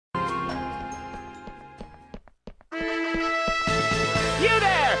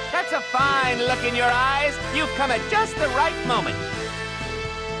That's a fine look in your eyes. You've come at just the right moment.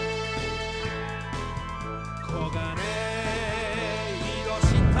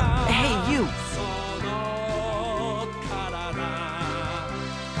 Hey, you!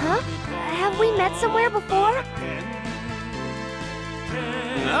 Huh? Have we met somewhere before?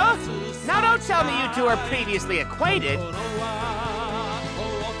 Huh? Now don't tell me you two are previously acquainted.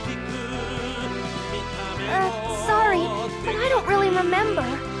 Sorry, but I don't really remember.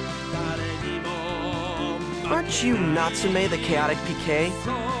 Aren't you Natsume the chaotic PK?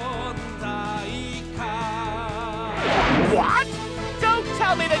 What? Don't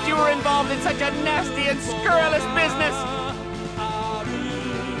tell me that you were involved in such a nasty and scurrilous business!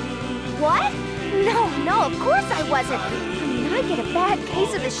 What? No, of course I wasn't. I mean, I get a bad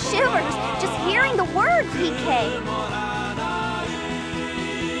case of the shivers just hearing the word PK.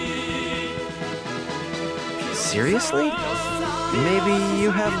 Seriously? Maybe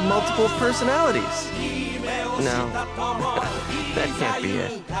you have multiple personalities? No, that can't be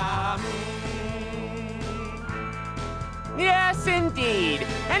it. Yes, indeed.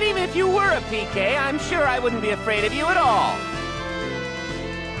 And even if you were a PK, I'm sure I wouldn't be afraid of you at all.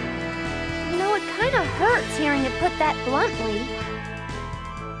 You know, it kind of hurts hearing it put that bluntly.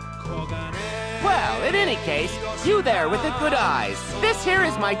 Well, in any case, you there with the good eyes. This here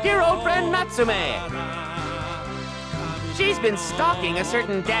is my dear old friend Natsume. She's been stalking a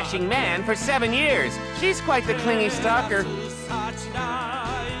certain dashing man for 7 years. She's quite the clingy stalker.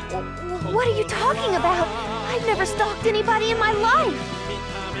 What are you talking about? I've never stalked anybody in my life.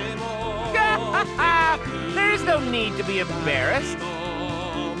 There's no need to be embarrassed.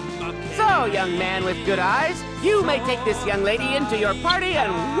 So, young man with good eyes, you may take this young lady into your party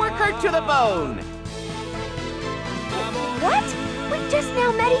and work her to the bone. What? We just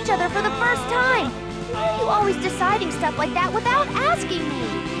now met each other for the first time. Why are you always deciding stuff like that without asking me?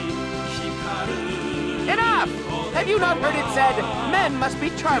 Enough! Have you not heard it said, men must be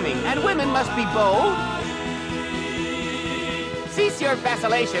charming and women must be bold? Cease your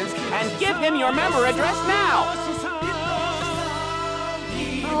vacillations and give him your member address now!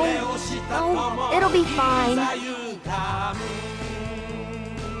 Oh, it'll be fine.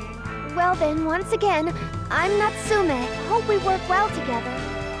 Well then, once again, I'm Natsume. Hope we work well together.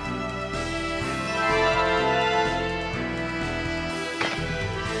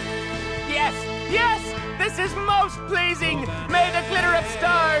 Yes! This is most pleasing! May the glitter of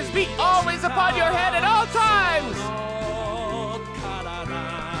stars be always upon your head at all times!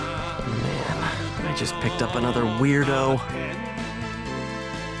 Man, I just picked up another weirdo.